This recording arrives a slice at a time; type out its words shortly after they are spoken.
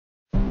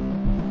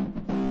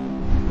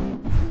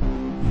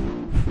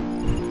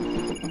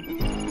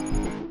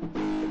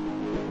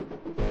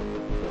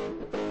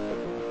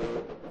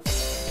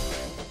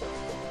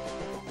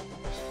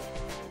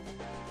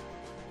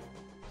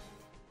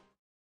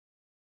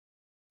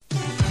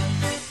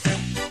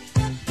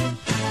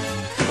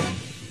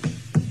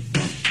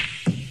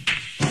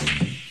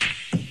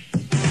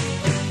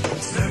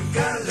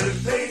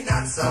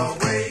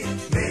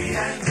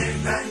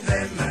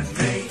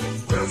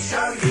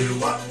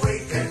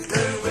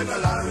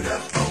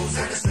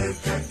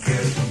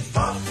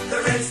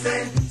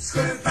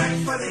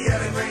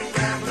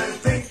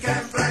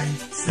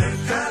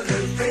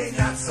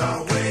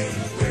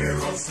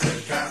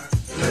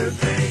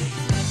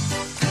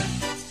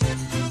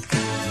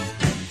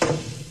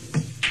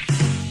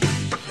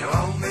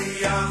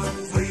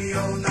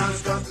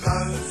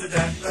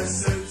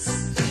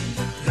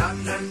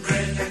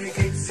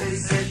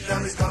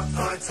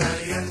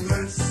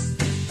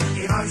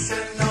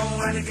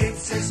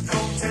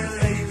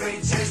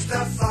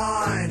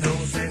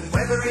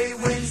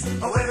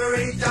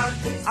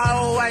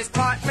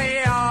pipe me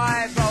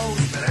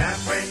eyeballs. But our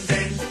friend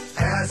Den,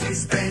 how's he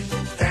spend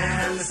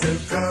down the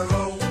snooker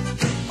hall?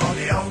 On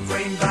the old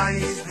green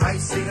blaze,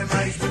 mates sing and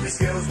rage with the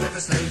skills with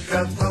the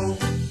snooker pool.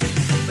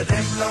 But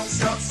them long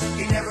shots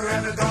he never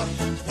ever got.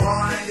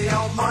 Why the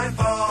old mind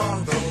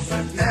boggles?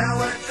 But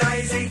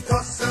nowadays he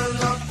costs a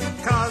lot,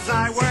 'Cause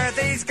I wear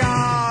these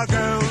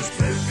goggles.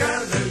 Snooker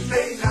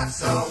Loopy,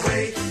 that's all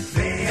we.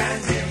 Me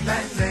and him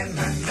and them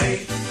and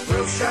me.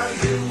 We'll show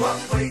you what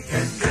we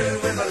can do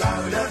with a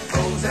load of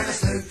balls and a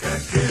snooker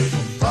cue.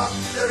 Pop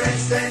the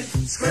reds then,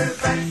 screw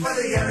back for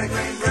the yellow,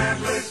 green, brown,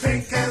 blue,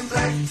 pink and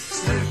black.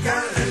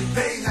 Snooker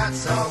Loopy,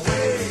 that's all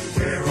we.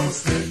 We're all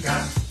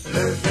Snooker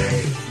Loopy.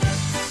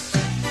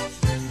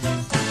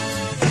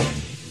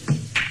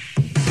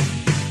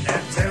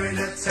 Now Terry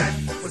the Tap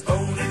was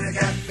born in the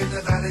gap in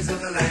the valleys of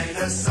the land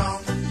of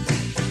song.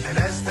 And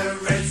as the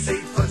Reds he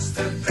puts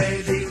to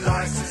bed, he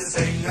likes to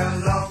sing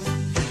along.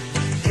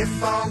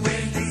 If I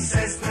win, he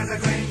says with a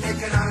grin, you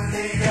can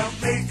only help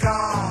me,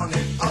 can't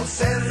it? I'll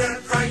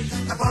celebrate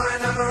by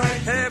number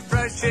 8.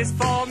 Hairbrushes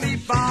for me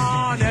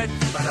bonnet.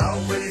 But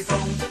old Willie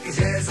Fawn, his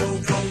hair's all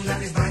drawn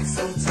and his mates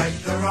all take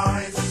the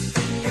rise.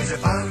 His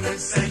opponent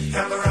said,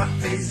 cover up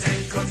his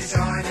head, 'cause he's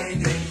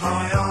shining in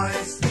my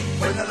eyes.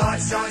 When the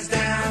light shines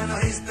down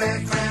on his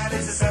bare crown,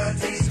 it's a cert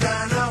he's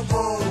gonna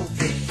walk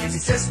it.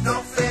 It's just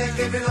not fair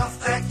giving off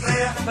that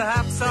glare.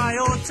 Perhaps I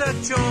ought to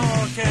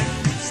chalk it.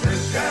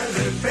 Snooker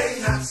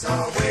Loopy, that's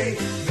all we.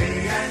 Me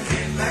and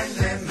him and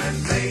them and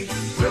me.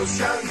 We'll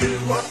show you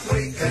what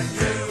we can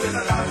do with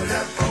a load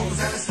of balls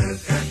and a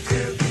snooker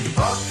cue.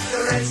 Pop the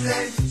reds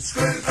then,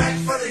 screw back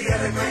for the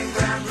yellow, green,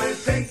 brown, blue,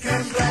 pink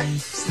and black.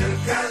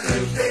 Snooker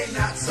Loopy,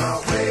 that's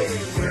all we.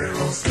 We're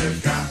all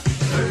Snooker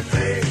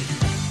Loopy.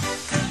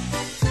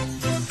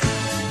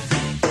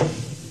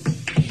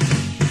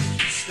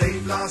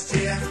 Steve last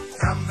year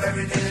come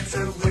very near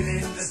to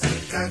winning the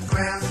snooker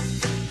crown,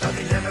 but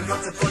he never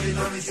got to put it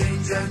on his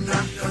ginger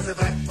nut, 'cause the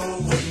black ball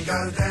wouldn't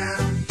go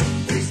down.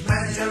 His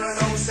manager and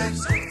all said,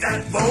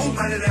 that ball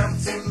made it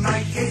helped him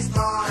make his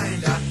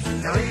mind up.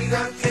 Now he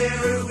don't care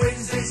who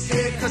wins this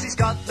year, 'cause he's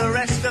got the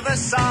rest of us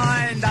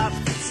signed up.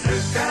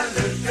 Snooker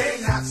Loopy,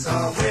 that's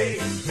all we.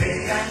 Me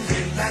and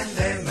him and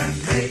them and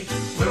me.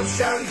 We'll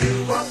show you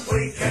what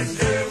we can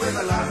do with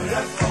a load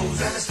of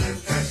balls and a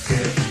snooker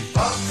cue.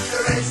 Pop the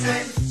reds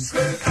then,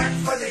 screw back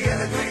for the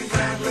yellow, green,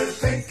 brown, blue,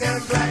 pink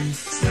and black.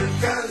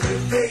 Snooker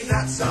Loopy,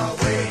 that's all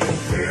we.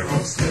 We're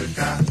all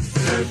Snooker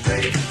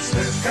Loopy.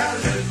 Snooker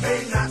Loopy,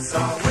 that's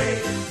all we.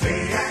 Me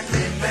and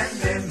him and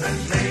them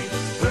and me.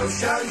 We'll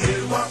show you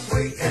what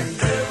we can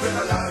do with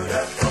a load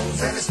of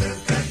balls and a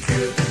snooker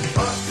cue.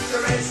 Pop the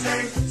reds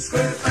then,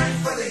 screw back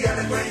for the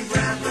yellow, green,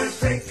 brown, blue,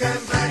 pink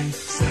and black.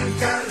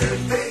 Snooker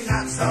Loopy,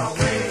 that's all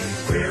we.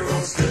 We're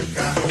all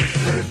Snooker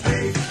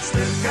Loopy.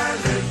 Snooker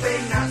Loopy,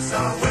 that's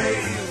all we.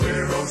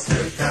 We're all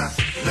Snooker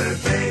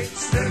Loopy.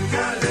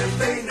 Snooker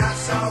Loopy,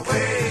 that's all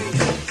we.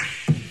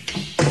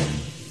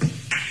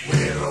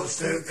 We're all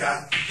Snooker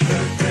Loopy.